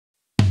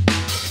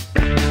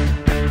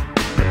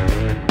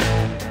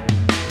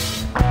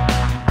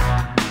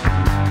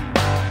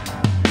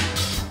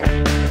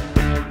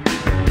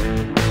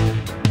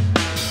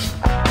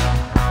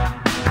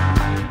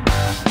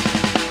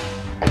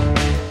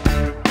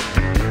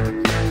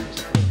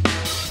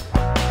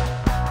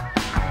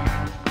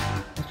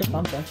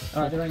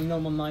Alright, they're running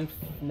normal knife,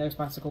 no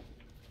Maccycor.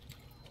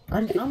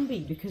 And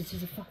Ambi, because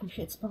he's a fucking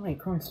shit spy,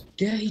 Christ.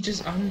 Yeah, he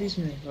just Ambi's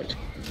me, like...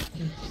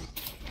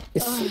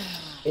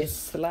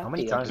 It's Slappy. How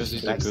many times has he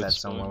backstabbed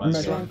someone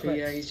last game?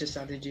 Yeah, he's just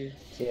added you.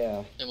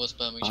 Yeah. It was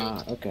spamming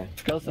you. Okay.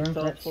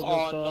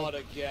 Oh, not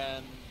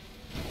again.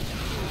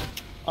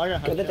 I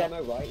got Get the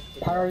demo right.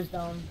 PYRO's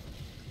down.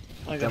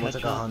 Demo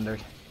took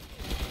 100.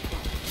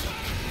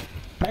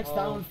 Next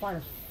down,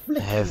 fine.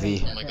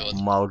 Heavy. Oh my god.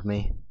 Mauled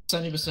me.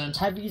 70%.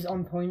 Heavy's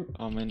on point.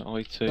 I'm in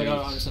I2. They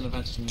got 100%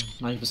 advantage and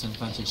 90%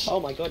 advantage. Oh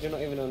my god, you're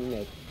not even on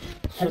mid.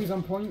 Heavy's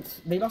on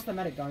point. They lost their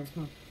medic, guys.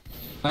 Come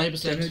on.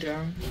 90%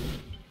 down.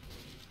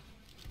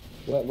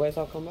 Where's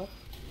our combo?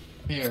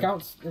 here.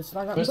 Scouts, we've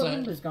got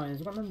members, guys.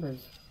 We've got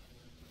members.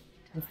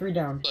 We're 3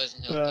 down.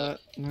 No.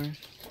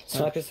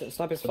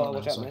 Sniper's far,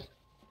 watch out, mid.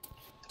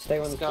 Stay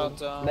on the Scout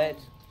screen. down. Med.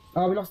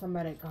 Oh, we lost our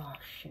medic. Oh,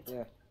 shit.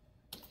 Yeah.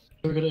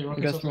 We're gonna I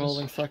guess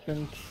rolling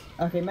second.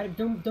 Okay, medic,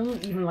 don't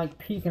even like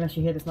peek unless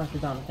you hear the sniper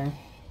down, okay?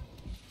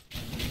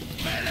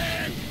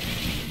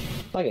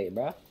 I get you,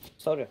 bruh.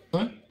 Soldier.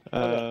 What?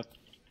 Where Alright, are guys,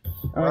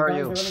 you? they're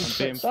running I'm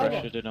being crits.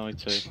 pressured in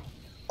I2.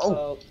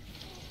 Oh!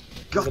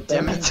 God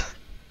damn it!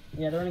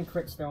 Yeah, they're running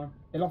crit still.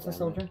 They lost their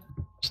soldier.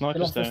 They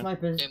Sniper's lost their down.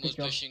 snipers. Game was Good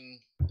job. pushing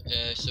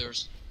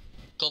sewers.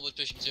 Com was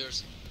pushing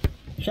sewers.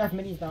 Chef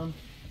Mini's down.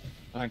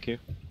 Thank you.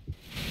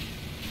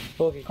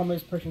 Porky.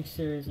 Combo's pushing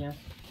series, yeah.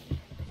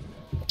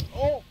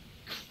 Oh!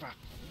 Crap.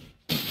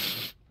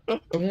 I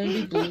won't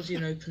be ballsy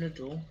and open a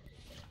door.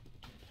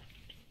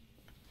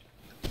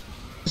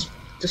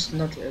 Just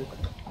knock it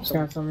open.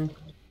 Scouts on me.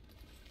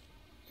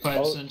 Oh,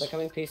 5%. they're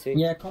coming PC.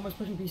 Yeah, Combo's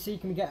pushing PC.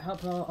 Can we get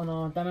help on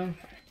our demo?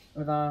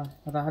 With our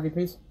heavy,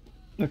 please?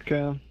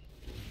 Okay.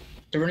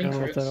 They're running I'll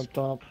crits. stand up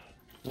top.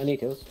 I need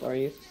kills. Where are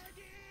you?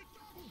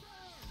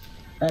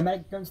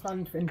 Medic, don't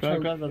stand in Can I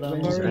choke. grab that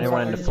down? Is there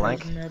anyone in the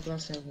flank?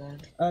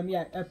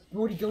 Yeah,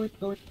 Brody,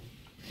 go.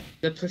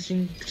 They're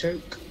pushing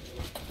choke.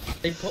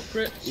 They pop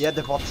crits. Yeah,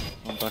 the bot.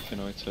 I'm back in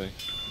I2.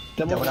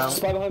 Demo down.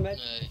 Spy behind med.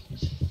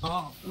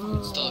 Oh,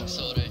 Stuck,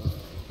 sorry.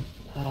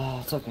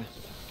 Ah, it's okay.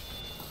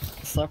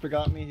 Sniper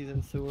got me, he's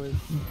in sewers.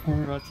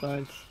 Right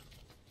side.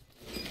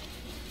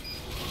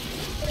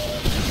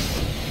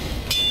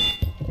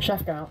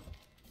 Chef, go out.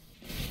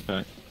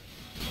 Okay.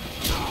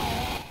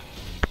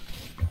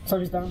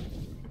 Soldier's down.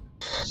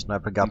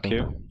 Sniper got Thank me.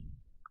 you.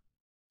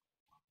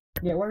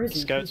 Yeah, where is he?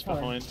 Scouts Please tell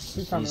him. behind.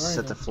 Please tell me, He's where at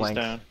is the he? He's flank.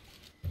 down.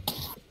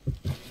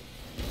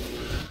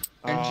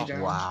 Benji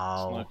down.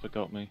 Wow. Sniper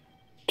got me.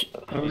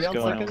 Oh, he's he's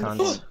going second.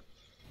 Cunts.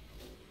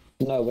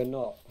 No, we're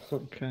not.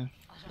 Okay.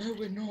 No,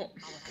 we're not.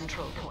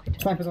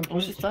 Sniper's on I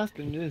was point. just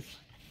asking this.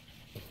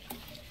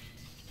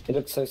 It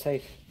looks so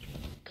safe.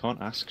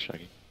 Can't ask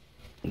Shaggy.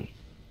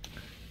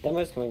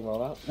 Demo's coming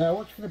roll out.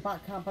 Watch for the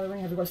back camp, by the way.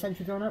 Have we got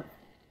sentry drawn up?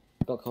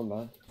 Got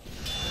combo.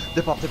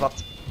 They popped.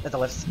 At the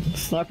left.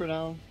 Sniper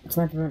down.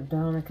 Sniper went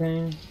down,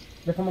 okay.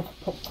 They're from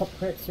pop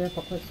crits, yeah,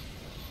 pop crits.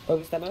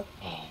 Focus demo.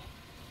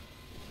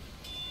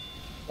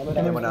 Demo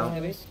Demo down. down.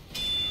 Heavy.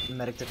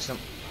 Medic took some.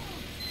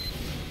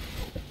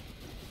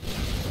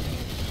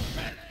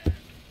 Med,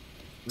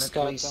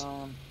 Scout please.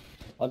 down.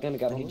 I'm gonna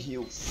get I need him.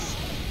 heals.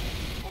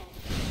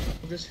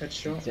 This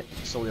headshot.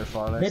 Soldier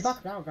far They left.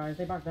 backed out, guys,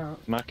 they backed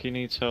out. Mackie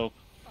needs help.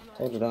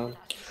 Soldier down.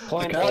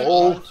 Point.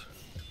 Oh!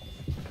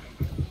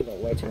 You got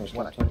way too much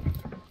What? time.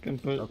 Can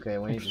put. Okay,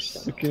 we need to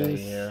stay Okay.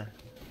 here.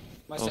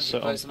 My I'll center sit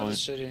on plays another point.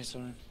 shooting,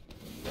 sorry.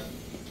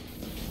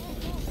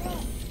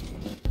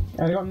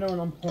 They got no one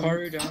on point.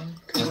 PYRO down.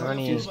 Is there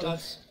any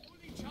Stuff.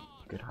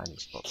 good hiding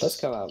spots? Let's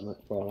go out and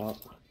roll out.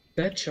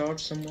 They're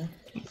charged somewhere.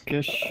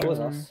 Get That was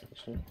sure. us,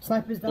 actually.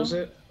 Sniper's down. Was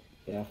it?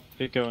 Yeah.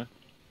 Keep going.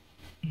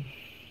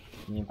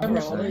 Can you I think the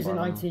push combo that is in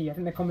bottom? IT. I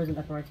think the combo is in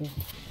IT.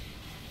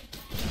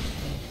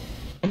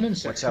 I'm on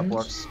What's up, second.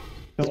 works?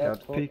 Don't Yeah,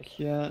 peek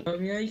yet.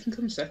 Yeah, you can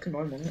come second.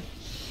 I'm on it.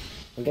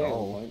 I'm getting Oh.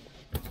 on point.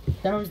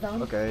 Demo's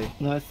down. Okay.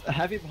 Nice.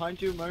 Heavy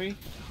behind you, Murray.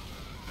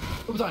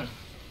 Over time.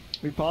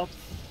 We popped.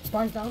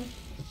 Spy's down.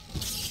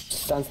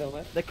 Stand still,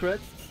 mate. The crits.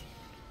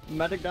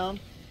 Medic down.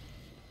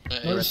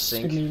 Nice.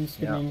 sync. Good memes,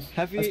 good Yeah. memes.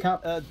 Heavy. Let's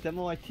cap.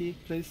 Demo IT,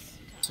 please.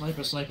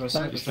 Sniper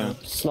Thanks. down.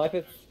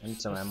 Sniper. I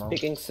need some ammo.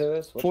 Speaking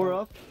sewers. watch 4 out.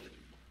 up.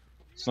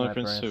 Sniper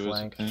and in sewers.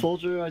 flank. Okay.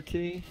 Soldier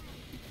IT.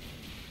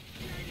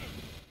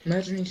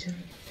 Imagine you can.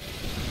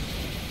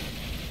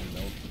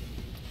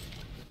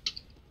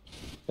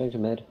 Going to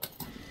mid.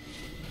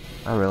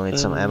 I really need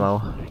some ammo.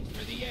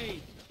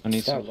 I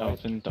need some Scout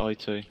help in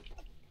IT.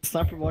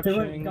 Sniper They're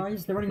running, watching.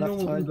 guys, they're running left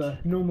normal side. Uber.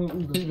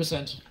 Normal Uber.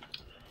 50%.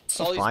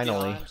 Sully's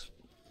Finally. behind.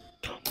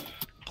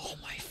 Oh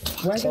my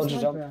fuck. Where's the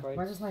Soldier jump, sniper? right.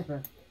 Where's the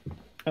sniper?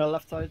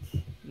 Left side.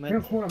 We Mid.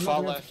 don't call him, Far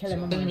I'm not left. to kill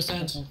him. I'm not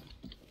 10%. gonna-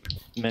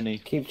 Mini.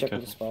 Keep checking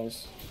Okay. the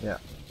spies. Yeah.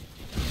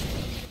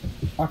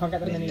 I can't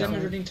get them in Demo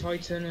any. running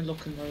Titan and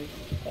lock and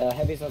load.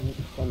 Heavy's on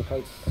the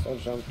crates. Sword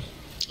jumped.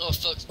 Oh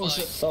fuck, Oh, spy.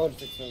 shit. Sword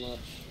did so much.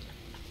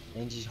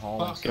 Angie's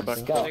hauling Fuck. Get back.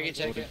 something. Go. Shaggy,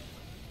 take it.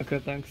 Okay,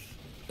 thanks.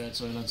 Dead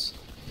silence.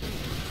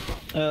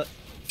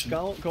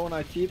 Scout going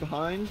IT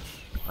behind.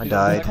 I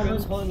died.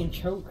 Combo's holding in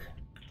choke.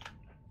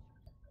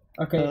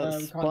 Okay, we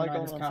can't Spy deny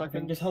going this on cap.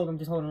 second. Just hold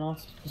him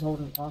last. Just hold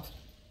him fast.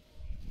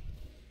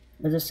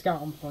 There's a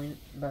scout on point,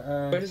 but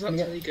Where does that can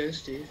we tell you go,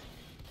 Steve?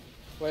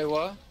 Wait,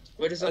 what?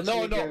 Where does that tell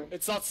No, you no, go?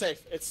 it's not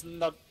safe. It's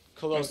not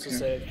close to Okay.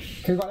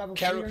 safe. Can we got level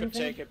 3 or Kerouac could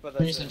anything? take it, but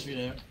Three that's it. sentry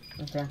there.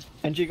 Okay.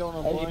 NG going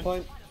on NG point.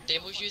 point.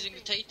 Demo's using the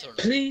Tator.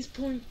 Please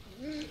point.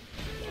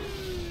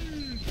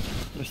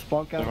 There's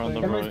spawn They're on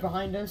the camping. Demo's right.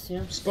 behind us,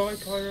 yeah. Spy,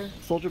 Pyro.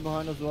 Soldier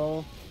behind as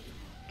well.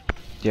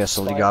 Yeah,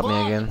 so they got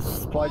me again.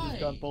 Spy just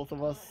got both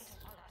of us.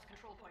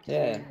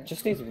 Yeah,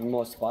 just needs to be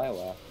more spy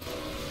aware.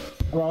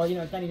 Well, you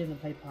know, Danny doesn't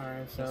play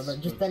Pyro, so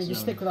but just Danny,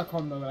 just stick with our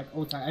combo, like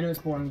all time. I know it's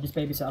boring, just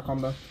babysit our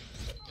combo.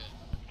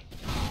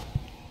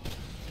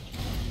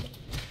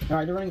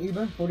 Alright, they're running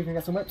Uber. Bordy can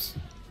get some whips.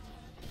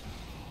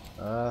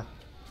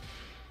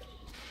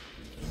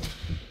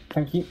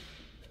 Thank you.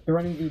 They're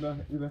running Uber.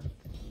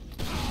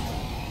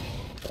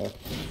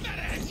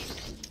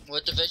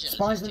 What division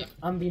Spies is and this team?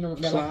 Ambi, no,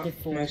 they're Flat, like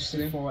div 4, mostly.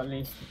 div 4 at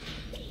least.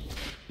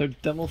 Their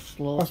demo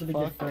slow as Possibly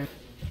div fuck. 3.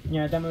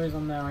 Yeah, demo is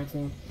on there, I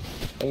think.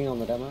 Being on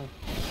the demo.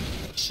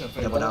 Shit,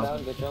 Double Go down.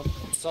 down, good job.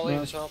 Solid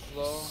Nice. chop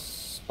low.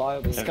 Spy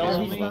will be Scout on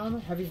Heavy's me.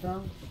 down, heavy's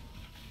down.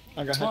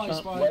 I got Spy, headshot.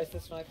 spy. Where's the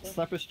sniper?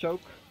 Sniper's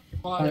choke.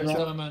 Spy, there's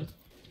Alright. DEMOMAN.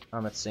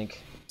 I'm at sync.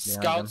 Behind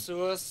Scout them.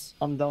 Suez.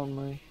 I'm down,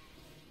 mate.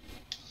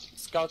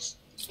 Scout.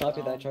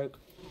 Sniper that choke.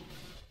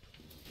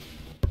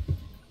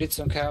 Did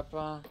some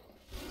kappa.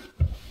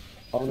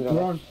 I'm gonna We're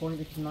go. on point,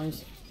 which is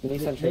nice. Mini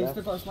They sentry still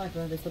left. got a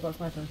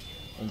sniper,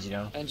 Angie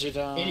down. NG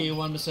down.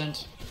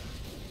 81%.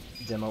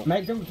 Demo.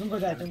 Meg, don't go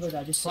there,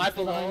 just Sniper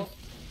stay behind. low.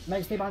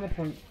 Meg, stay behind the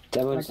point.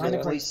 Demo Like, behind the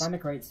and crates, behind the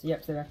crates.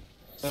 Yep, stay there.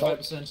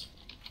 5%.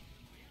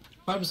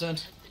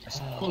 5%.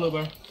 Pull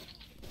over.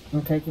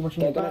 Okay, keep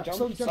watching They're it. gonna jump.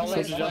 Soldier Solid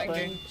jumping. Soldier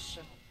jumping.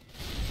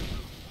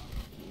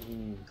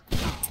 flanking.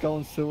 Skull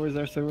and sewers,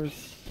 their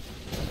sewers.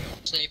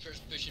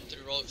 Snipers pushing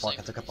through rock. Fuck,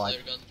 I took a Snipers bite.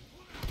 flare gun.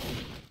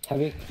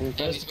 Heavy. Heavy's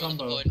going to the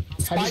combo. point.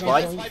 Spy Heavy's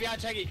behind, on spy point.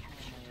 behind Shaggy.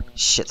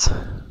 Shit.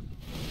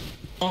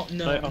 Oh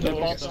no. Right, on They're the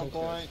both left. on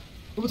point.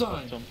 Double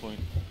time. Some point.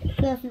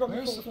 Yeah, if you got the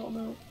Where's- calls, I don't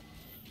know.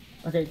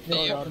 Okay,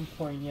 they Yeah. got them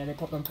point, yeah, they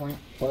got them point.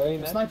 Where are you,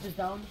 man? Sniper's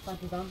down.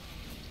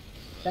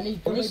 Then he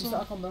go Where's babysit the-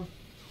 our combo.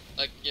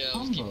 Yeah, I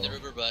was keeping the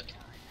rubber back.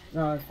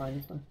 No, it's fine,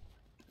 it's fine.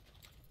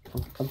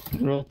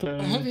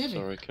 Rotate. Heavy.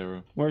 Sorry,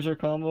 Kero. Where's your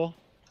combo?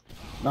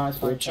 No, it's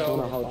fine. Good job.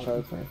 It's fine, Hold choke.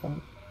 it's fine, it's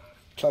fine.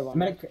 Try one.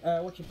 Medic,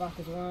 watch your back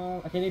as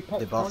well. Okay, they popped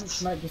They one, buffed.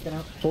 snipe just get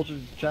out. Soldier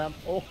jab.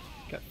 Oh,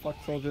 get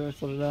fucked, soldier.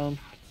 Soldier down.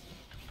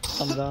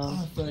 I'm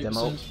down.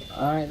 30%.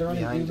 Alright, they're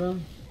running Behind. Uber.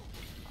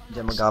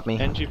 Demo got me.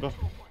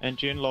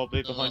 NG in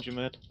lobby behind you,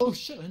 mid. Oh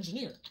shit,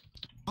 engineer.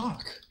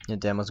 Fuck. Yeah,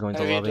 Demo's going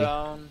to Heavy lobby.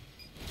 down.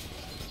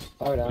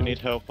 Fire We down. need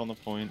help on the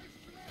point.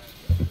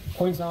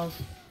 Points ours.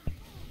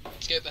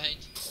 Let's go behind.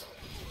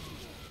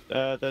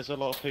 There's a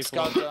lot of people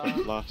Scout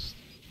down. last.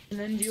 And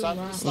then you're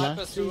Sniper last.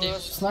 Sniper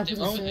Suez. Snipers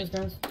Oh. and serious,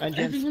 guys.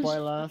 Engine Everyone's- spy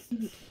last.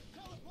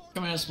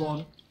 Come here,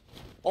 spawn.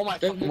 Oh my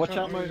Don't fucking Watch can't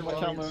out, really Martin.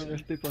 Watch lie. out, Martin.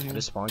 There's people here.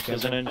 There's spawn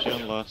There's an camp. NG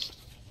on last.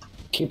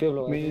 Keep people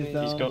away. Mini's from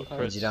me. He's down. got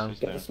crits. Is he down? He's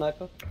Get the down.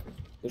 sniper.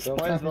 Good job.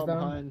 Spy as well Sniper's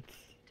down. behind.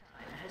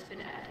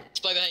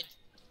 Spy behind.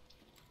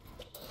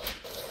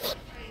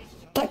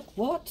 Like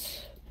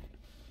what?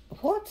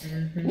 What?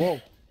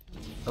 Whoa.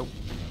 Oh.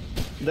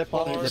 They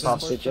popped. Oh, They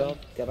popped. Good job.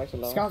 Get back to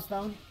low. Scouts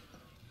down.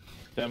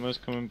 Demo's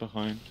coming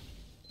behind.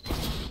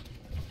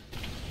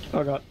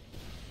 Oh god.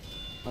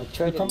 I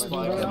traded Come my to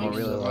Spy the behind.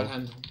 really low. Right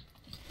hand.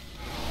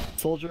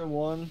 Soldier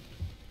 1.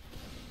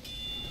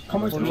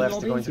 Combo's To in the the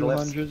left, they're going lobby. to the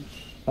left. 200.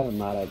 I have a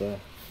mad idea.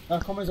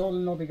 Combo's all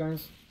in the lobby,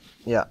 guys.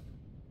 Yeah.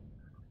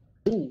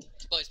 Ooh,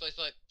 Spy.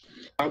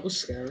 that was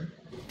scary.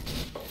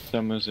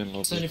 Demo's in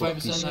lobby.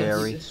 75%.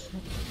 Scary.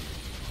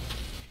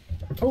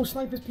 Oh,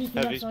 Sniper's peeking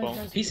Heavy left side, spawn.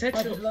 guys. He's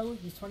Sniper's headshot. low,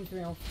 he's 23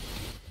 health.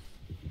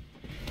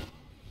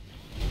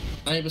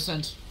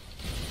 90%.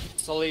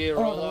 Solid Oh,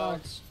 the rollout.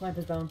 lags.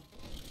 Sniper's down.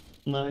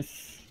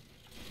 Nice.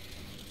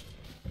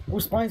 Oh,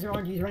 Spies are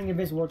on, he's running a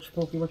vis watch,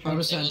 Porky, watch out.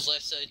 5%. Demo's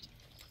left side.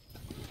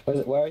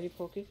 Where are you,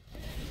 Porky?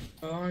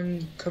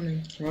 I'm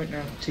coming right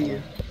now to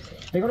you.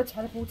 They got a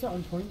teleporter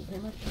on point,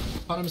 pretty much.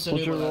 100%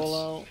 Soldier Uber,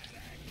 lads.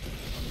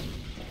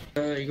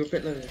 rollout. You're a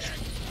bit low.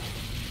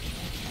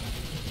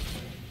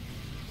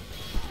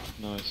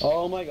 Nice.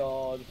 Oh my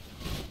god.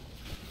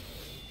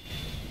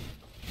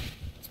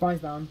 Spies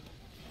down.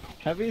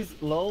 Heavy's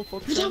low.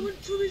 Focus That on. went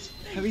through his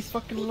face. Heavy's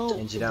fucking low.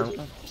 Angie down.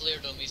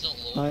 Flared him, he's not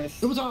low. Nice.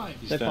 Double time.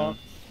 He's They down. popped.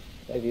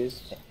 They've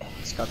used.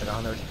 Scott at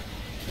 100.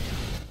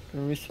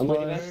 I'm waiting,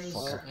 Resupply. man.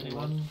 Where's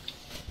anyone?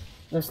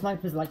 The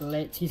Sniper's like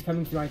lit, he's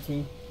coming through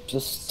IT.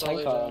 Just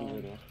Solid tank fire down. on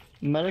you.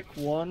 Medic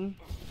 1.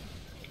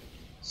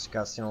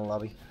 Scott's in the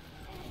lobby.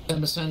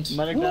 10%.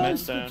 Medic Whoa, down.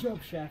 Nice good down. job,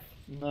 chef.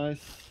 Nice.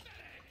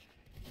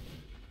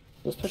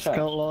 Just push out.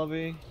 Scout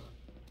lobby.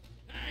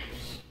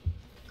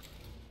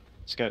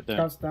 Scout down.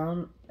 Scout's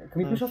down.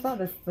 Can we push off that?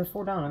 There's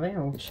 4 down, are they?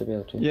 Or? We should be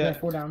able to. Yeah, Yeah.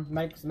 4 down.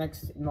 Meg's not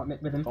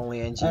with him.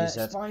 Only NG is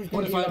that. Spy's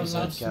gonna be on 45%.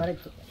 lads. Medic,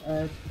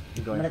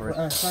 I'm going for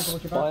it. Sniper,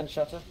 watch your Behind back.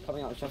 shutter,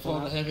 coming out of shutter. Follow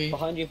now. the heavy.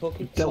 Behind you,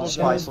 Porky. Double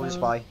Spy, down.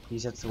 spy.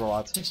 He's at the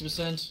rollout.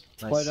 60%.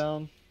 Spy Nice.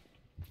 down.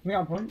 We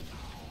got a point.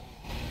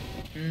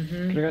 Mm-hmm.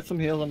 Can I get some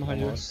heals? I'm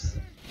behind you. Almost.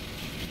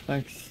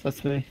 Thanks,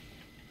 that's me.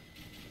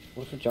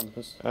 What's the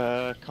jumpers?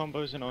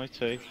 Combos in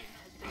IT.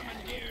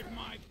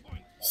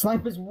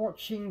 Sniper's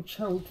watching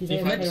choke. He's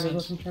Yeah, AFK, he's 5%.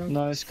 watching choke.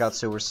 Nice. Scout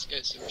sewers.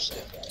 Get sewers.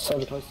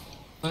 Soldier close.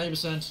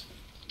 90%.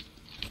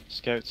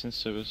 Scouts in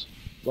sewers.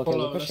 Okay,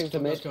 Follow, we're let's pushing go, to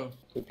let's mid go.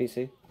 with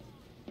PC.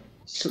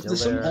 Still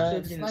There's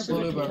there. some Sniper Follow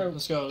watching Uber, choke.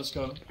 let's go, let's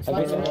go.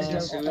 Sniper's Everyone watching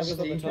else choke. is Everyone's on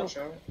the watching top.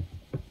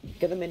 choke.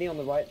 Get the mini on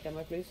the right,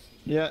 demo please.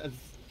 Yeah,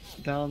 it's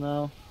down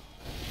now.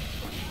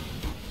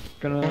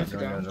 Gonna. Going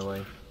the other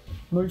way.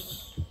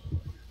 Moose.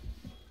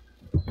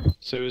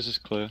 Sewers is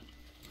clear.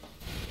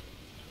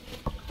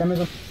 Demo's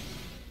on.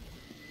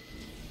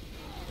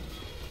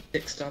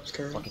 6 stabs Fuck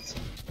current. it.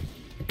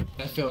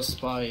 I feel a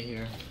spy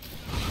here.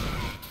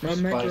 No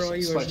matter are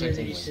you Spy as many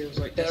tactic. feels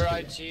like They're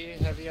this.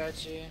 IT, heavy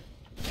IT.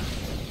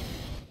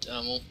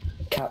 Ammo.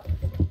 Cap.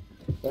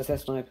 Where's their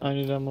sniper? I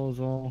need ammo as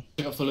well.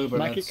 Pick up the Uber,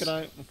 Mackie, lads. can I?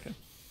 Okay.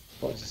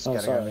 Just Oh,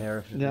 getting in sorry.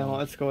 here. Yeah, well,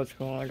 let's go, let's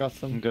go. I got I'm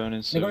some. going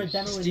in They got a sewers.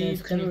 demo in there.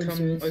 Steve, can Demo you in come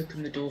sewers.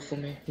 open the door for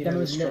me? You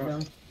Demo's know lit the though.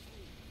 strap.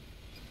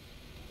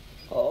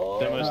 Oh,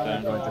 Demo's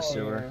down. Going to yeah.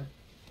 sewer.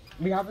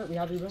 We have it,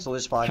 Uber. Soldier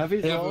spy.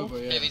 Heavy's They have low. Uber,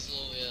 yeah. Heavy's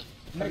low, yeah.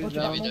 Medic, watch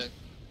your down. back. Heavy down.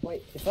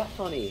 wait, is that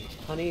Honey?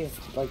 Honey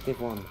is like Div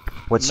 1.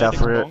 What's that Medic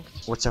for?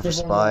 bonked. What's that for Give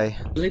one spy?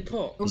 Will they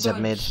pop? He's at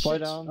mid. Spy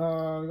down.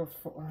 We got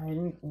 4. I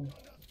didn't.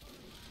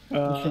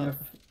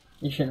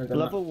 You shouldn't have done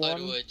Level I 1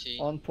 do IT.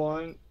 on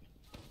point.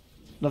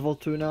 Level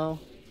 2 now.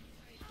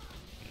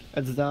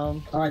 It's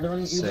down. that. Alright, they're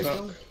running Uber Sick.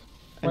 still.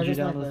 Where's the NG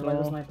down sniper? as Where's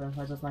the well. sniper?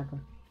 Where's the sniper?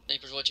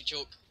 Sniper's watching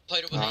choke. Pyro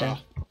Okay. behind.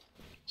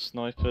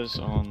 Snipers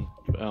on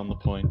the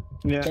point.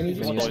 Yeah. Can you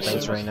Can use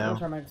fence right now.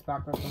 Try Medic's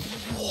back with them.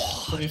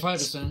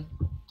 25%.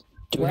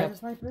 Do we Where's have the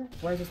sniper?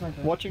 Where's the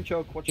sniper? Watching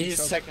choke, watching He's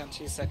choke. second,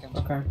 he's second.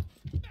 Okay.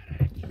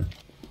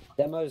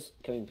 demos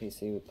coming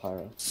PC with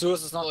Pyro?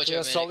 Suez is not Watch clear.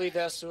 out, medic. Solly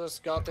there, Suez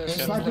got there. Yeah,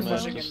 Sniper sniper's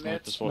pushing down. in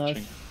mid. Snipers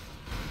watching. Nice.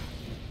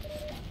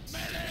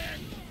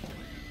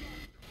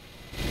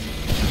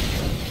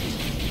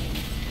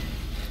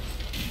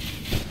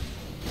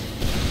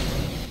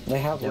 They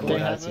have Yeah, one. They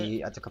one have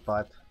IT at the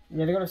pipe.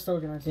 Yeah, they got a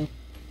soldier, I see.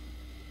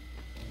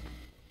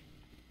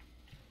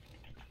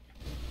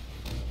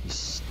 He's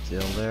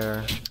still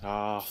there.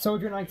 Ah,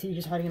 Soldier and IT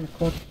just hiding in the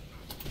corner.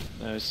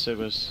 no,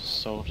 sewers.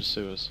 Soldier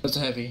sewers. That's a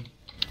heavy.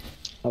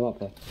 I'm up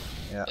there.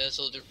 Yeah,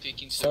 so they're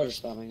peeking Soldier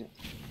sewers. spamming it.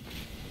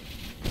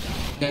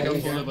 Yeah, go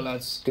Yeah. full Uber,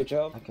 lads. Good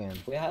job. I can.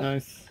 We have.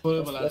 Nice. Full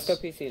Uber, Let's lads.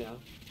 go PC now.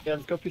 Yeah,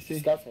 let's go PC.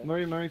 Scout here.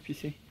 Murray,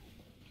 PC.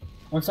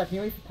 1 second,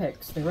 you wait for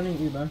picks. They're running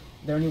Uber.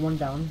 They're only 1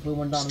 down. We're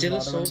 1 down Still a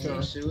as well. soldier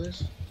in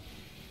sewers.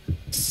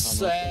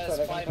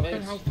 Spy coming.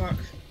 mid. Health pack.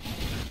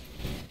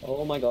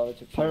 Oh my god, it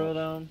took Pyro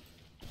down.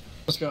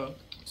 Let's go.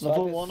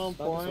 Level Snipers- 1 on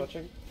snipers point.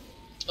 watching.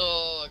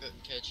 Oh, I got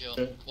catch on.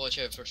 Okay. Watch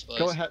out for spies.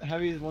 Go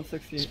heavy is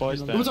 160.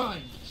 Spies Uber down.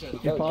 time! Shit. You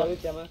Go pop.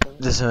 with demo.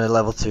 This is a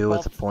level 2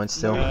 at the point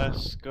still.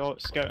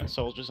 Scout and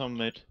soldiers on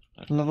mid.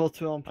 Level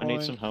 2 on I point.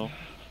 need some help.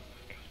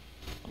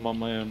 I'm on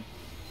my own.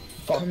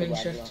 Fuck Come the in,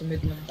 regular. chef to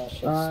mid now. That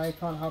shit's- I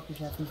can't help you,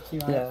 Chef. He's too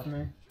high Yeah. for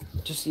me.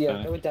 Just yeah,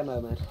 Okay. go with demo,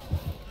 man.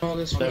 Oh,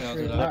 this Okay, one. I'll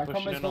do that. Alright,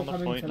 pushing combo's in on still the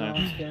coming point to now.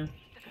 last, yeah.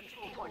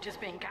 Point is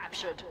being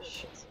captured.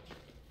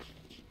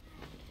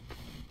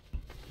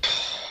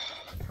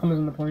 Combo's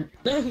on the point.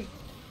 No!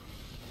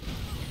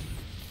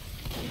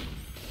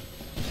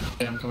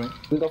 Yeah, I'm coming.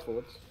 We go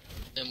forwards.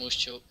 Demo's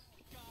choke.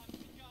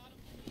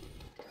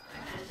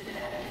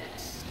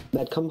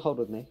 Med, come hold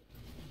with me.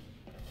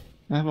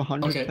 I have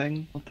 100 Okay.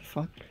 ping. What the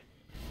fuck?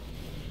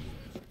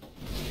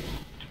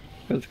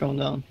 It's going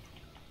down.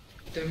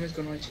 Demo's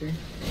gone IT.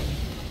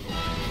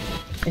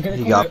 Okay,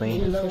 He got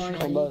me. low line.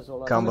 Combos all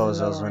over. Combos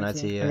low also in line,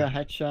 IT, I yeah. got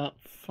headshot.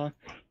 Fuck.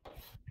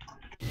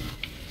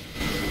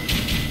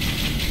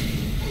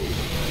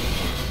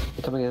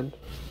 They're coming in.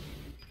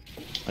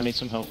 I need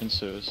some help in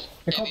sewers.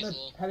 The Heavy's copper,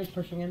 low. heavy's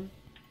pushing in.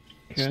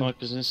 Okay.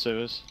 Snipers in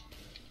sewers.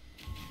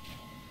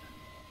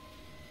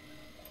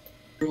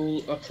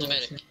 Roll up The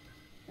medic.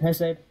 Here,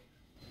 Save.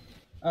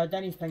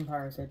 Danny's playing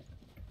Pyro, Save.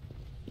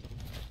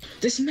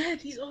 This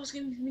med, he's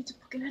asking me to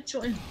fucking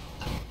headshot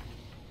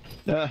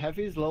him.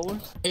 Heavy is lower.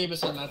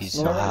 80%, lads. He's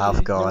They're running- half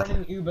They're god.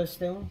 running Uber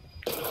still.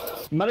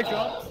 Medic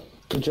dropped.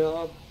 Good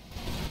job.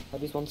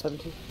 Heavy's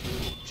 170.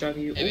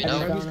 Shaggy, Maybe oh,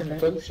 not. Shaggy's gonna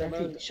Okay. go.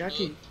 Shaggy,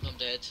 Shaggy. Oh, I'm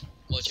dead.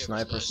 Watch out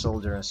Sniper, for spies.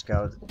 soldier, and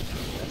scout.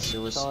 That's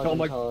sewers. Charge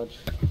my- and charge.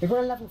 They've got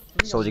a level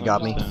 3. Soldier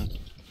got me.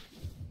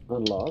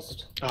 And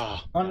lost.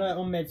 Ah,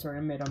 On mid, sorry,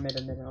 on mid. I'm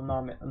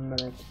not mid, on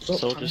mid. Stop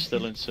soldier's panicking.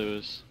 still in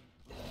sewers.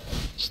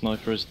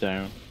 Sniper is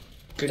down.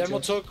 Good Demo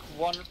job. took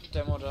one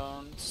demo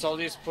down.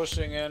 Solly's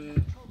pushing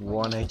in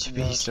 1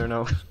 HP,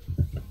 Cirno.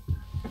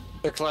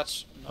 the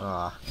clutch.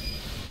 Ah,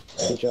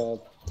 Good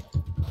job.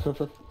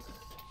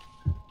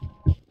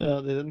 They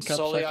didn't catch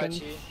Solly second.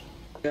 IT.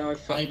 Yeah, I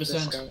fucked this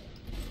 5%. scout.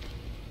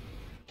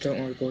 Don't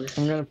worry, boys.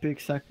 I'm gonna peek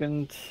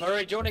second.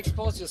 Alright, don't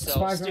expose yourself.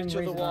 Spies Stick on to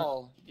the razor.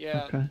 wall.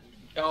 Yeah. Okay.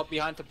 Oh,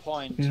 behind the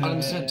point. Yeah.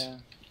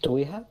 100%. Do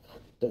we have?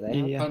 Do they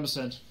have? Yeah.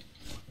 100%.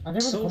 I don't know what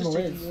the combo Soldier's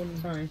is. taking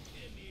one. Sorry.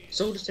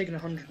 Soldier's taking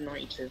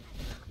 192.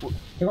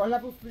 You got a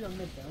level 3 on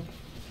mid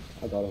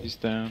though. I got him. He's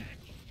down.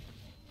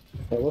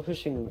 Yeah, we're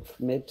pushing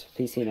mid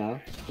PC now.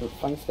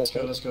 Thanks, Let's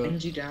go, let's go.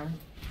 Energy down.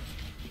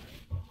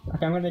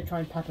 Okay, I'm gonna try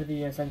and pepper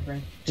the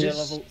sentry. Yeah,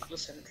 Just level the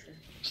sentry.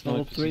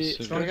 level Snipers 3. and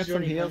Sewers. Trying to get some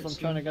Johnny heals. I'm Hansen.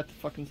 trying to get the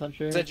fucking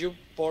sentry. Is that you,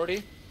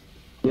 Bordy?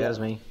 Yeah, that's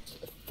me.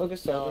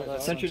 Focus No, on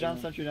that's Sentry not down,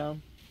 you. sentry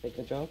down. Take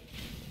the job.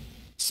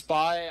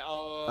 Spy,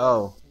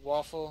 Oh.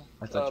 Waffle.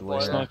 I thought you were boiler.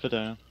 there. Sniper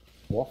down.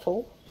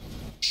 Waffle?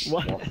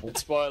 What? Waffle.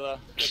 Spoiler.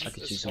 I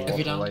could use some Every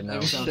waffle down, right now.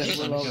 every down. Shit, Keep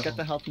we're on, low. be Get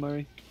the help,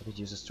 Murray. I could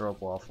use a strobe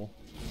waffle.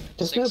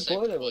 There's Six no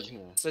boiler in watching.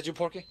 here. Is that you,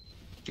 Porky?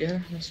 Yeah,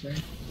 that's me.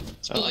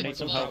 Oh, I Spy, need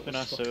some come on. help in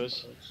our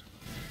sewers.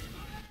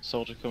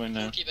 Soldier coming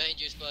now. Keep behind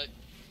you,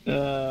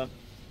 Spy.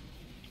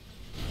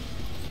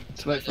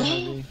 It's right for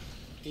heavy.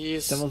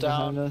 He's Demo's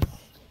behind down.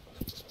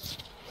 us.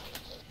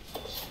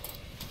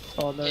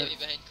 Oh, there. Heavy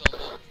behind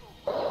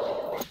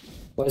combo.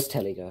 Where's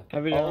Telly go?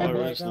 Heavy Oh, down.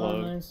 Rogue's down,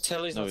 low. nice.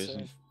 Telly's No, not he isn't.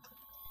 safe.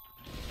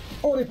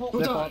 Oh, they popped. Who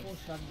They died?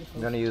 popped.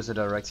 I'm gonna use the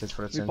direct hit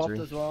for that We popped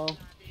sentry. as well.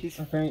 He's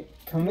Okay,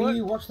 can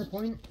we watch the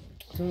point?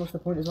 Can we watch the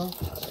point as well?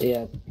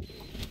 Yeah.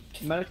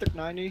 medic took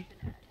 90.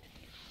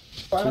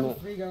 But level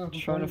 3 going up.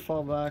 Trying to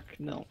fall back.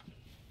 No.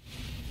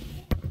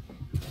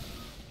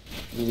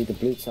 You need the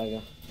blue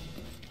tiger.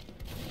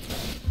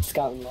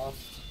 Scouting lost.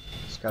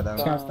 Scout down.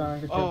 Scouts down,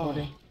 good job,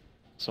 buddy.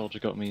 Soldier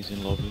got me, he's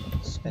in lobby.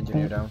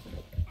 Engineer down.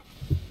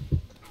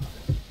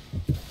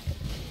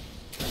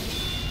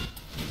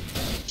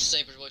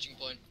 Sniper's watching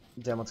point.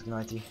 Demo took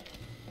 90.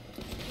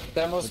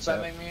 Demo's What's up?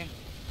 spamming me.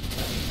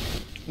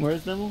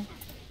 Where's Demo?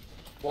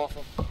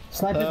 Waffle.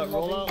 Snipers in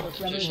roll lobby. out,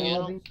 Snipers in roll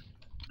out. lobby.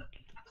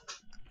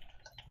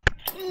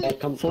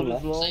 Come Soldier's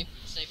left. low.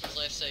 Sniper's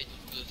left side.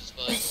 Blue to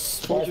Spy.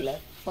 Soldier's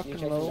left. fucking You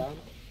take him low. down.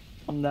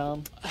 I'm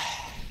down.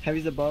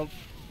 Heavy's above.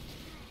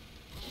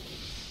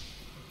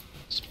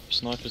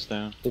 Sniper's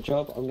down. Good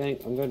job. I'm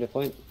going to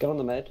point. Get on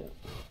the med.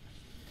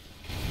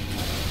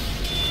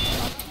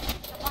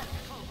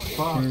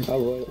 Fuck.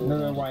 Oh, Roy.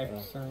 No,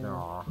 wipe. So.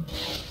 Aww.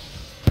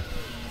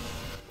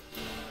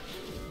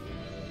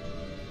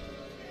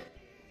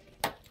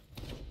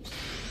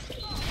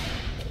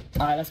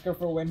 Alright, let's go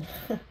for a win.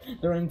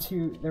 They're running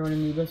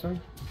Nuba, sorry.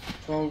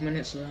 12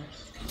 minutes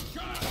left.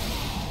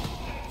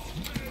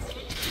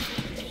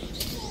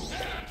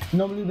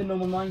 Normal Nuba,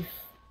 normal knife.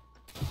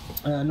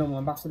 Normal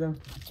ambassador.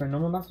 Sorry,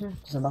 normal ambassador?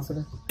 Just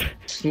ambassador.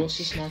 What's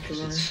the sniper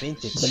running? The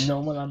Vintage.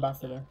 normal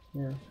ambassador,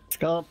 yeah.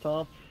 Skull up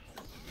top.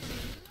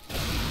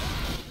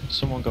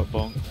 Someone got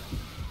bonked.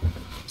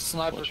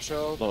 Sniper Watch.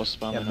 choke. A lot of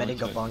spam. Yeah, in medic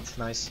got IT. bonked.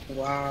 Nice.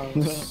 Wow.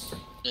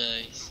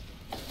 Nice.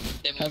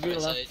 Demo's Heavy right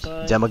left side.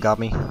 side. Demo got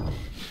me.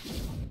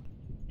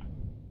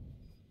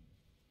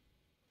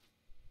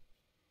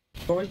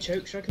 Boy,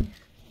 choke, Shaggy.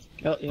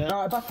 Oh, yeah.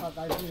 No, back out,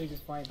 guys. Really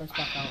just fight. Let's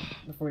back out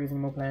before we lose any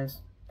more players.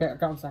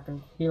 Get on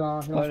second. Heal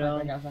our Spy sniper,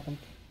 down. get on second.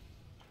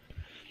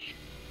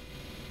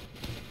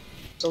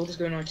 Soldier's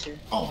going I2.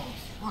 Oh,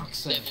 fuck's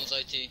sake. Demo's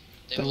IT.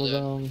 Demo Demo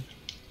down. down.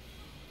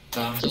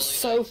 Down. Soldier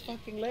So IT.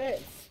 fucking late.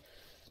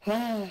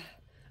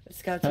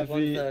 Scout at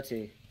Heavy.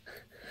 130.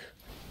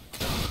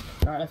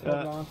 Alright, let's hold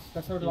Yeah. last.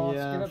 Let's hold last.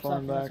 Yeah, Give up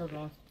falling second, let's back.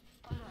 hold last.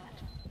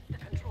 The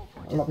control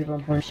point A lot of people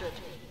on point. captured.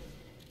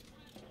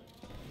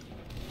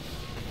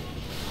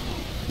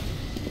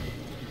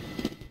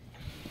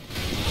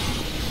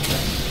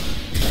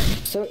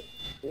 So,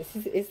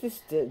 is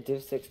this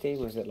Div 16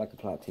 or is it like a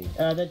plat team?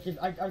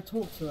 I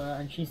talked to her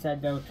and she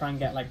said they'll try and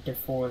get like Div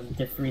 4 and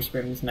Div 3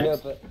 scrims No,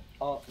 next. but this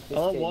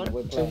Oh, team one. that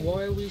we're So playing.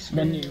 why are we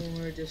spending Menu.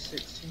 more Div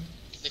 16?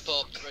 They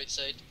popped right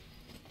side.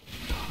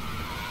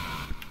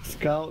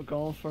 Scout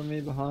going for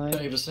me behind.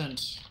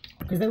 30%.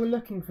 Because they were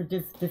looking for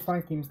Div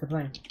 5 teams to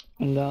play.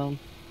 I'm down.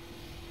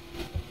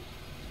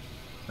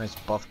 Nice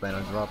buff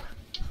banner drop.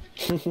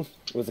 It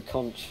was a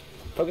conch.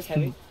 Focus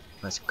heavy.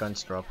 Nice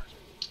guns drop.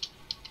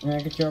 Yeah,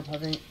 good job,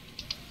 having.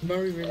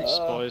 Murray really.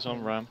 Spies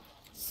on ramp.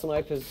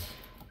 Snipers.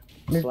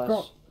 We've Slash.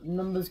 got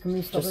numbers, can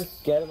we stop Just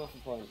us? get him off the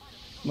point.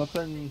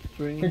 Weapon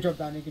 3. Good job,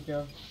 Danny, good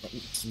job.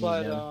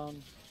 Spy Yeah.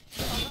 down.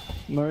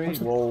 Murray.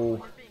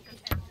 Whoa.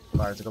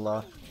 Fire took a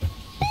lot.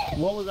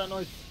 What was that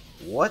noise?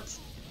 What?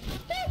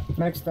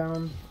 Next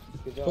down.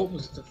 Good What job.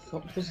 was the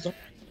fuck was that?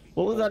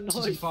 What was that noise?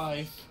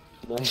 65.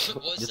 Nice.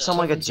 What was Did that?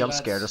 someone get Someone's jump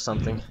left. scared or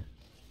something?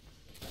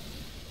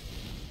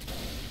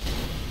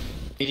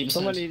 80%.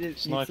 Someone needs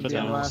to Sniper be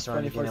on down. last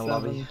Starting to get in a 24/7.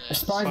 lobby.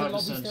 Spies in lobby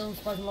 5%. still,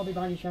 spies in lobby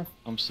behind you, chef.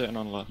 I'm sitting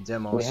on left.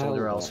 Demo, We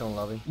soldier have- also in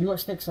lobby. You got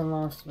sticks on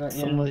last, but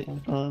yeah. Somebody.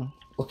 okay.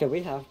 Okay,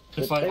 we have.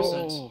 Good but they-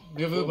 5%.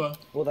 We have Uber.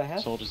 Will they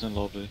have? Soldiers in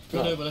lobby.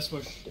 Good Uber, let's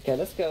push. Okay,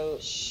 let's go.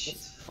 Shit.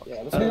 Fuck. Yeah,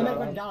 let's The go. medic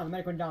went down, the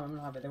medic went down. They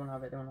won't have it, they won't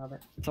have it, they won't have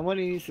it.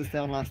 Somebody needs to stay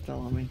on last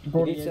still, I mean. We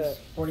Brody need to is.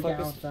 Brody get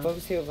focus, out there.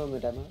 focus heals on the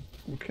demo.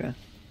 Okay.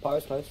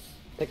 Pyro's close.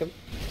 Pick him.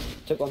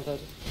 Took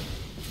 130.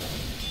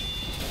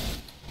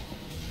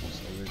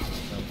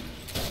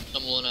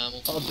 I'm low on ammo.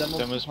 Oh, Demo's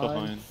Demo's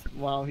behind.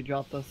 Wow, he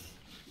dropped us.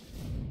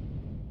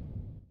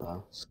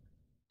 Oh.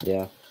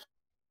 Yeah.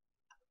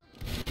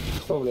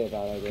 Probably a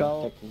bad idea.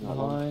 Cal Taking that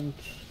long. behind.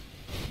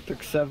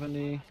 Took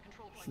 70.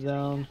 He's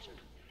down.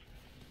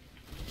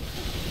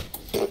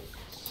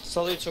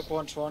 Sully took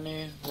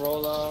 120.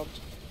 Roll out.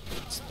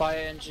 Spy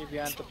NG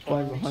behind the Spy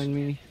point. behind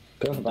me.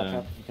 Go for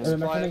backup. I'm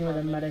hitting with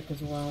a medic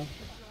as well.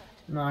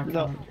 No, I can't.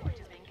 No.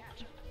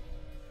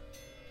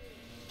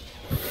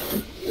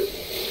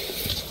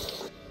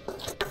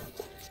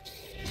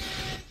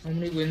 How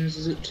many wins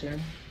is it,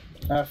 10?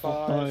 5.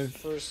 Five.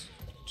 First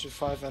to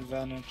 5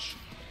 advantage.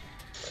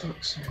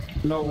 Fuck's sake.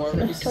 No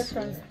worries.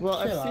 Well,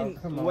 I've Chill out, seen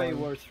come way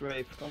on. worse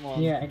rape. Come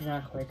on. Yeah,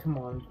 exactly. Come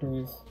on,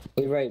 please.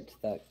 We raped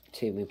that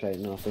team we played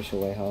in our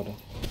official way harder.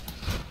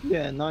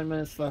 Yeah, 9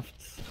 minutes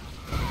left.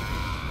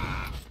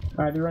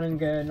 Alright, they're running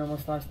normal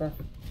slice stuff.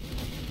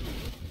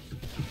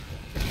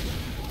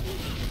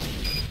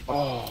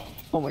 Oh.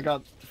 Oh my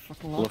god.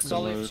 Fucking lost me.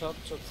 Sully Mode. top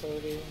took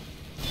 30.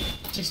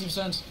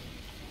 60%.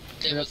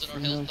 Demo's in our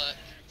health Yep. pack.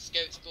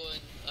 Scouts going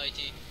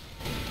IT.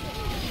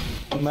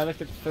 Medic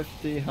took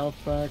 50, health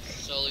pack.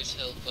 Sully's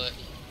health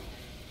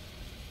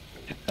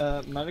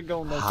pack. Medic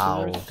going downstairs.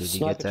 How did you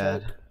get Sniper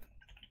that? choke.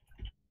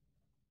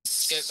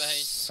 Scout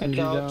behind. And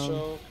you Scout down.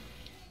 choke.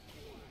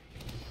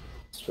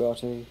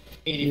 Strotting.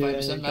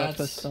 85% got this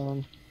mats.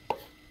 down.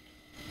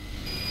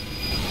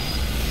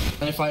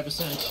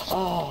 95%.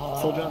 Oh!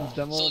 Soldier on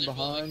demo Soldier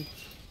behind.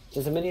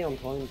 There's a mini on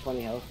point,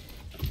 20 health.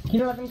 You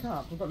don't have any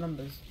cap, we've got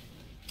numbers.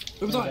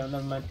 Who's No, on?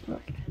 never mind.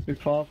 We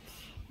popped.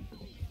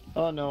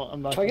 Oh no,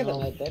 I'm back Try get now.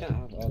 them, they don't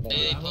have. Oh, they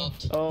They don't.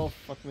 popped. Oh,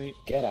 fuck me.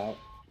 Get out.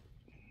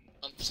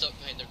 I'm stuck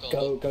behind their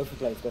combo. Go for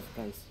place, go for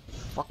place.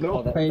 No,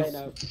 Oh, they Face.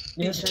 know.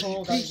 You have to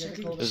call, guys, you have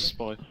to call. There's a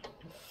spy.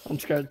 I'm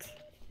scared.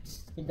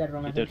 You're dead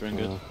wrong, I You think. did ring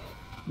good. Oh.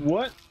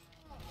 What?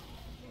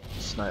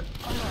 Snipe.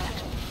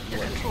 The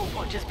control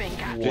point is being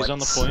captured. He's on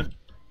the point.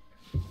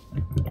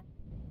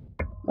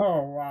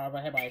 Oh wow, I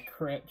got hit by a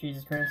crit,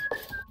 Jesus Christ.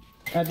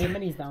 The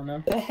mini's down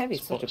though. They're heavy,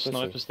 such a pussy.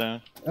 Sniper's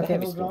down. They're Okay,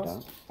 heavy hold squad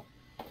glass. down.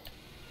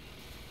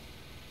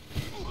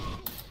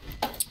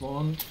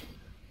 Spawn.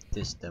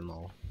 This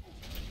demo.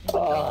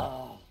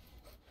 Oh.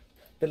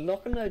 The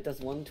lock and load does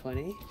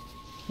 120.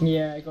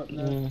 Yeah, I got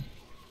no. Yeah.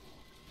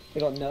 They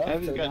got nerfed,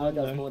 Heavy's so getting now it in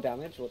does there. more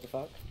damage, what the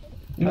fuck?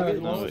 No, Heavy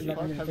it's low, not, it's it's Fuck,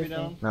 150. heavy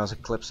down. Now it's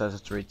Eclipse as a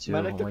 3-2.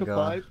 Medic Oh took my a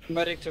god. 5.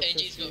 Medic took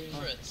NG's 50.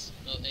 got crits.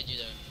 Oh, NG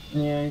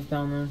down. Yeah, he's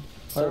down there.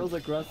 Pyro's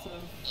aggressive.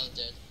 I'm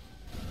dead.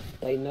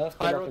 They nerfed the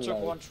Pyro lock and took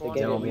load. They 120.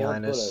 gave Demo him more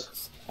behind us.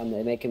 bullets, and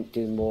they make him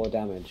do more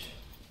damage.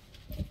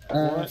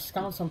 What?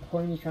 Scout's on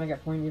point, he's trying to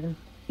get point even.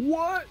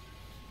 What?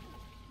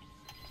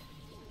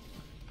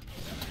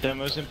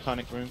 Demo's in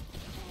panic room.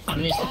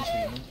 Mini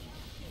sentry.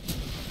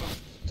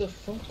 The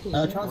fuck was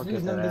Trying that? to Look lose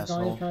at that numbers,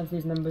 asshole. guys, trying to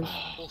lose numbers.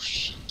 Oh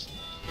shit.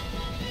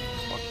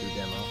 Fuck you,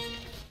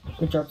 demo.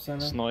 Good job,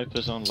 Cirno.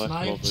 Sniper's on left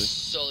Snipe. lobby.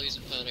 Sully's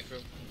in panic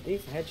room.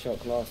 These headshot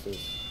classes.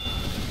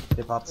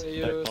 They popped. They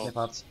use- They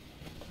popped.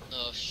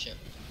 Oh shit.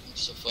 I'm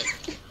so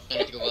fucked. I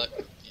need to go back.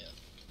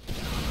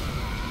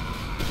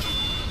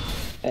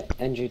 Yeah.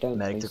 NG don't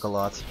Medic please. took a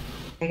lot.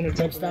 I'm gonna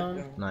Takes take down.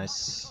 down.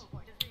 Nice.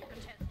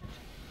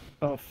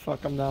 Oh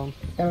fuck, I'm down.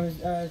 That was,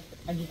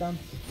 NG down.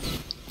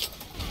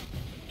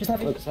 Just have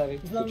him. Looks heavy.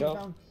 He's low, Good he's job.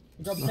 down.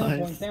 Good job, stay on Nice.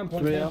 point, stay on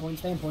point, Three stay on up. point,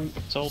 stay on point.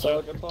 Soldier.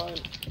 Soldier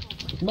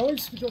point.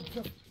 Nice, good job,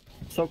 good job.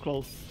 So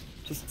close.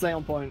 Just stay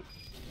on point.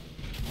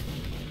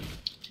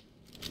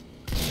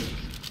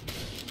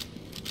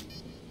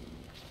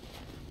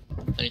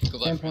 I need to go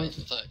back for Standpoint.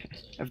 health attack.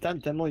 If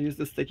that demo used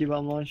the sticky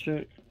bomb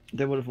launcher,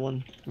 they would have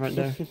won right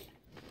there.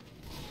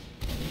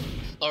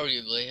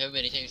 Arguably, how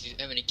many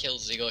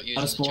kills has he got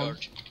using the Spawn.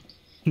 charge?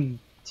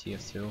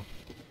 TF2.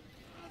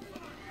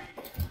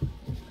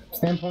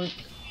 Standpoint.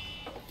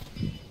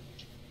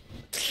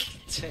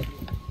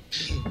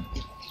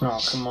 Oh,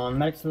 come on.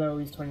 Medic's low,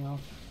 he's 20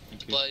 health.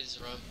 Supplies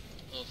ramp.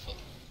 Oh fuck.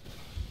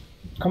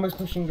 Combo's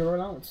pushing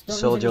Gorilla out. Don't lose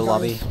Soldier any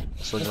lobby. guys.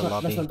 Soldier Let's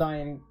lobby. not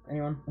die,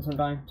 anyone. Let's not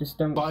die. Just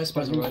don't Spies,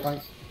 don't spies, lose right.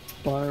 fights.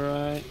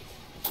 Alright.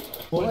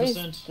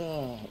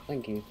 40%.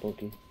 Thank you,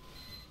 Porky.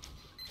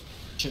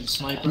 Shit,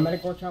 sniper.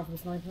 Medic, watch out for the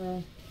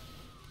sniper.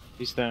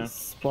 He's down.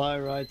 Spy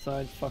right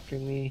side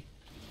fucking me.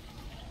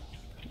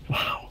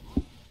 Wow.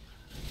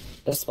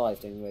 The spy's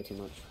doing way too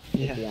much.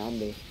 Yeah. Yeah,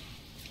 Andy.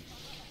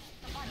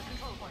 The final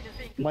control point is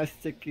being My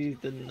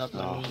stickies did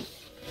nothing.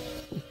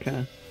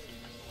 Okay.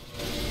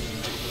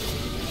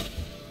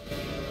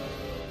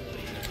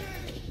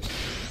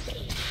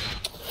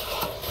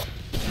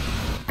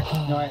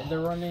 Alright, they're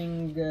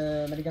running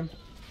Medigun.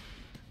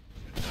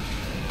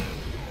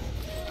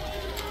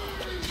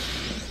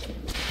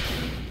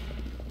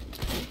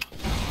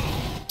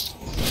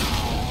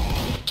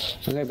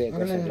 I'm gonna be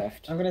aggressive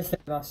left. I'm gonna stay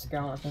with that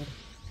scout, I think.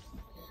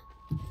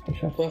 For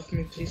sure. Buff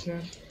me, please,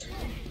 man.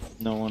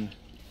 No one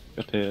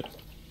appeared.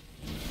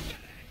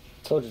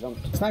 Soldier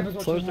jumped. Sniper's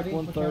watching Close to heavy.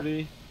 watch out.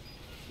 130.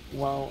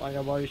 Wow, I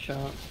got body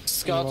shot.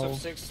 Scout Low. took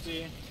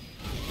 60.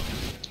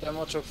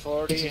 Demo took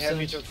 40. 60%.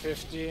 Heavy took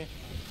 50.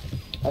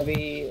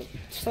 Heavy.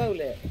 So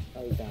lit.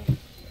 Oh, he's down.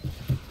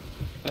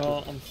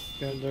 Oh, I'm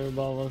scared they're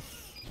above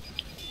us.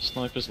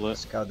 Sniper's lit.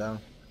 Scout down.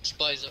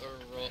 Spies are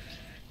rock.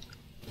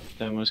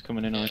 Demo's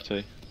coming in IT.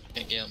 Can't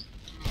get him.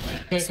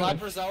 Okay,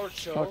 Sniper's out,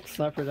 choke. Fuck,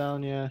 sniper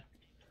down, yeah.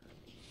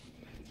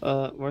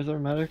 Where's our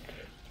medic?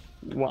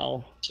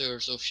 Wow.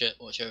 Sewers, oh shit,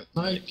 watch out.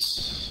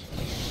 Nice.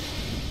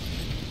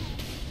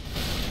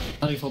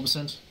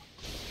 94%.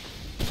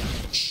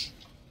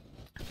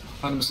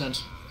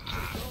 100%.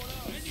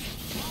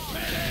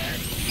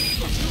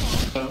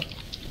 Oh.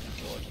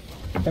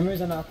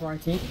 Demo's on the upper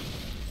right.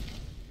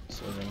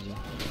 So rangy.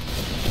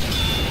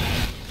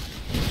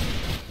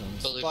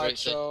 Totally Spy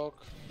breaks it. choke.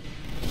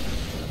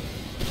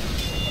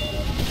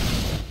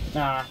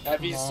 Ah,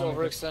 Heavy's come on.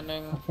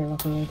 overextending. Okay,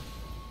 luckily.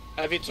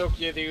 Heavy took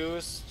you the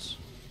used.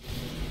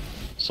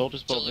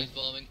 Soldier's Totally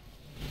bombing.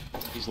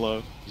 bombing. He's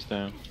low. He's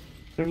down.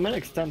 The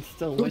medic stands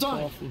still Who way too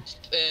died? often.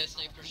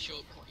 Sniper's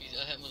choke.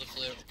 I hit him with a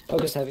flare.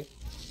 Focus heavy.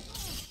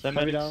 Their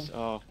Heavy medics. down.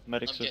 Oh,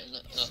 medics I'm are getting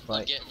that. I'm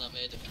Spike. getting that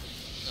medic.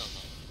 No,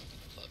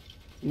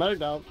 no. Medic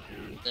down.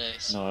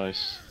 Nice.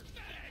 nice.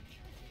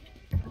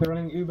 They're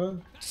running Uber.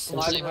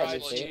 Sniper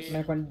Sniper's IG.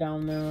 Medic went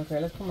down there. Okay,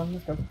 let's come on,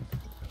 let's go.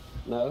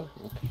 No.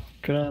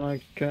 Could I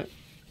like get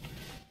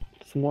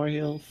some more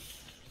heals?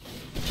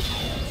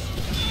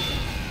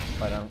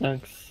 Spy down.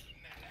 Thanks.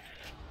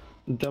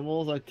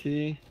 Devils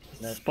IT.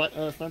 No.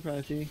 Sniper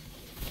IT.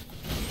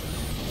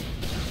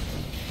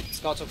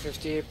 Scout took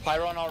 50.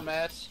 Pyro on our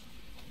mat.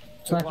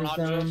 Took Sniper's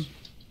 100. down.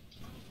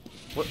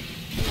 What?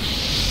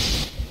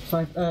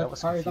 Sniper, That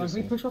was Pyro down. Can we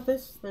confusing. push off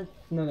this?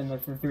 No,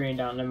 the 3 ain't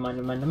down. Never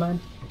mind.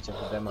 Check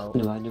the demo.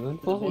 No, I never. We're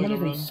Boiler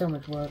doing room. so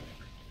much work.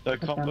 Their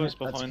combo's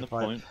That's behind the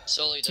fine. point.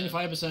 Solid down.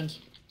 25%.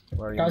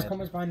 Where are you? Guys, mate?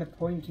 combo's behind the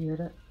point, you heard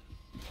it?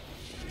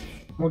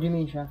 What do you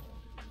mean, chef?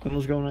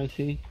 Devils going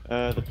IT.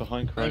 They're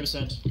behind crate.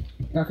 5%.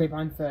 Okay,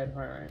 behind third.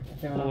 Right. I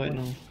think Oh wait,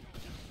 no.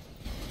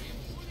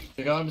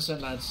 We got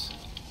 100%, lads.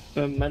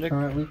 Medic,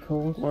 Alright, we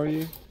called. where are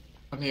you?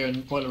 I'm here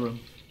in boiler room.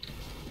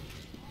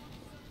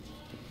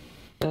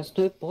 There's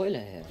no boiler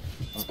here.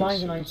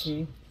 Spy's in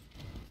IT.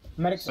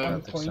 Medic's I on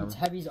don't the think point. so.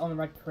 Heavy's on the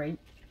red crate.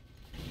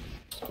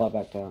 Fly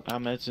back down.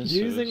 Ahmed's in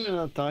Using sewers.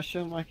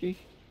 Natasha, Mackie?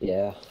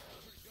 Yeah.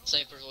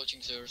 Sniper's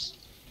watching sewers.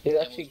 He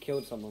actually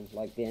killed someone.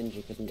 Like the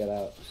engine couldn't get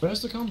out.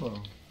 Where's the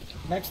combo?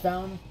 Medic's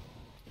down.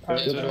 Go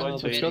Pyro's to down.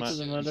 IT. Let's go to Man-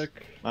 the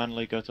medic.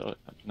 Manly, go to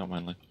not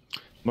Manly.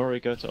 Murray,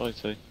 go to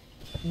IT.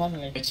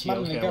 Manly. It's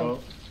Manly, okay, go.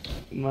 well.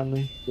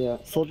 Manly. Yeah.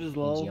 Soldiers PG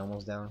low.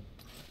 almost down.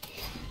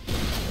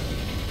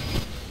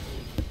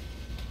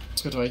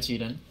 Let's go to IT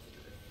then.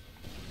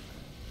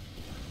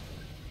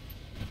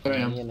 Where I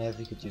am. Me and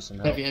Heavy could use some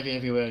help.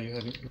 Heavy, where are you?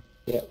 Heavy.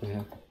 Yeah.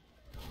 Yeah.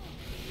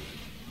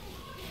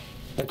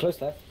 They're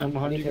close left. I'm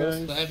behind you Any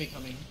guys. The heavy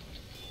coming.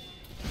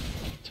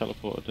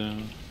 Teleporter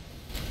down.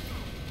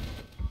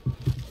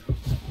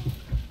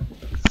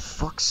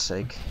 Fuck's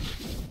sake.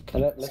 Okay,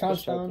 let's go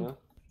Scout's choke down. now.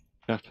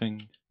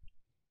 Capping.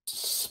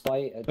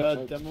 Spy.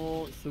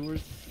 Demo,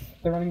 sewers.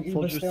 They're running Uber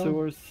Soldier still.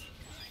 sewers.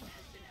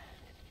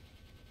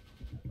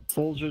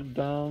 Soldier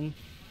down.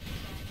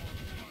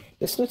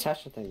 This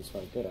Natasha thing is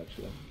quite good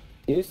actually.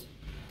 Use?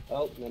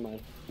 Oh, never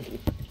mind.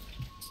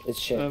 It's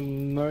shit.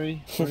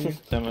 Murray, where are you?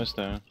 Demo's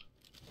down.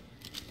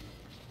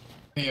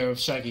 Here,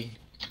 Shaggy.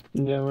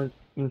 Yeah, we're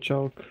in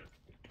choke.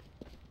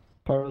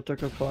 Pyro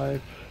took a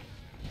 5.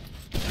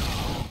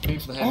 Waiting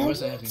for the heavy. Where's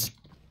the heavy?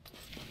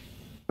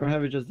 Our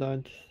heavy just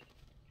died.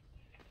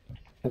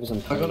 It was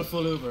on I got a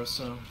full Uber,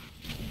 so.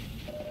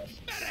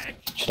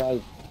 Should I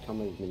come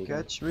with minigun?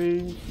 Catch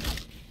me.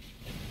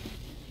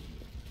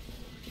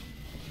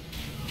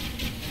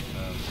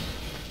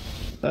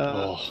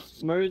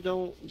 Murray,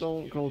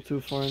 don't go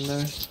too far in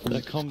there.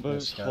 Their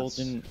combo's Yes,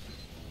 holding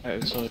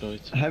outside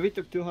IT. Heavy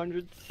took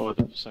 200. For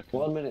the second.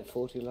 1 minute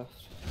 40 left.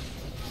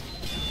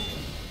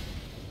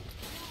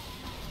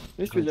 At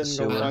least we didn't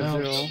go Sewer.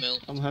 5-0.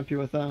 I'm happy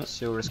with that.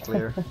 Sewer is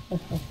clear.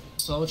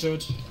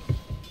 Soldiered.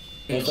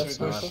 Yeah, Yeah, that's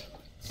sure, nice. good.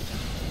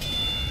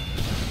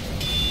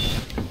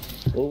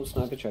 Oh,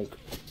 sniper choke.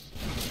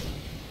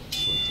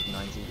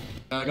 90.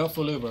 I got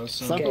full Uber,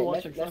 so. Sniper Okay,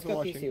 watching, let's sniper go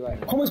watching. PC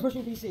right now. Combo's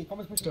pushing PC.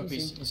 Combo's pushing Let's go,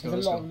 PC. let's go,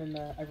 There's let's a lot go. of them in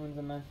there. Everyone's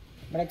in there.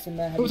 Medic's in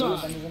there. Heavy Who's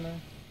that? Bender's in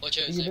there. Watch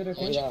out, You Sniper. better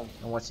Hold Watch out. down.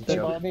 I'm watching They're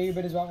choke. bot. They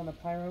Uber as well on the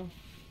pyro.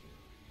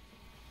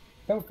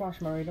 Don't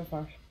flash, Murray. Don't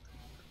flash.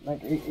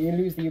 Like you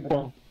lose the Uber.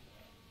 Well,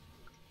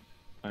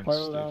 Thanks,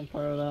 pyro Steve. down,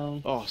 pyro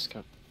down. Oh,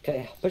 Scap.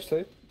 Okay, push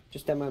through.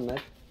 Just demo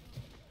med.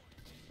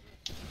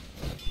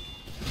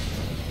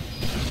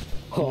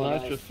 Oh,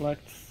 nice nice.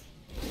 reflects.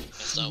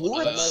 It's not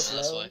one of us,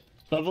 that's why.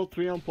 Level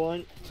 3 on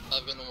point.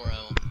 I've got no more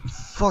ammo.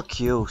 Fuck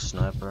you,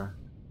 sniper.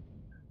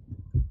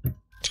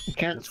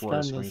 Can't That's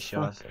worse stand when this. you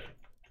shot. Fuck.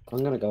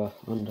 I'm gonna go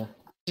under.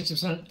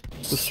 60%.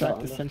 Distract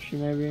the sentry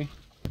maybe.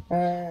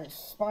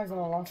 Spies on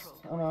our last.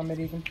 On our mid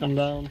even. I'm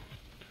down.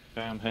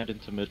 Okay, I'm heading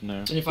to mid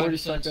now. 40 25%.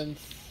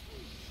 seconds.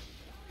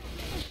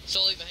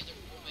 Solid behind the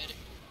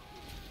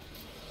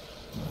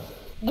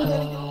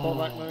Fall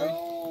back, Murray.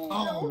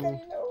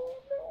 Oh.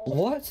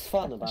 What's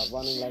fun about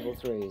running level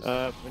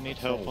 3s? We need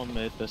help on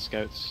mid. There's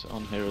scouts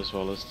on here as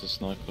well as the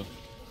sniper.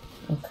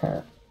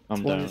 Okay.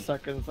 I'm 20 down.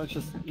 seconds. Let's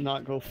just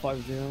not go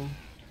 5-0.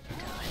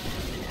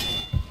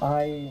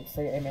 I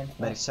say amen.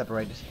 Medic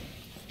separated.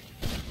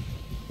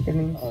 It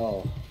means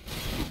Oh.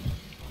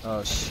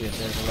 Oh shit,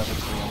 there's a level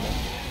 3 on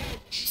there.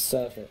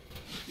 Surf it.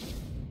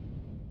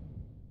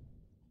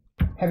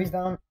 Heavy's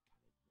down.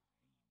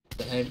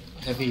 The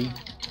heavy.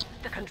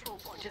 The control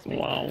point is being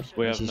Wow.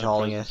 We have She's no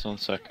hauling presence on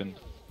second.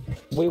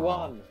 We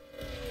won!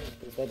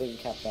 Because they didn't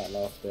cap that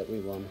last bit, we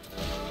won.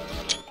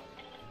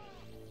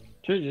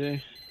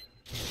 GG.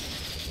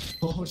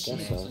 Oh Guess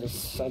shit. so. This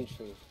is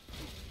century.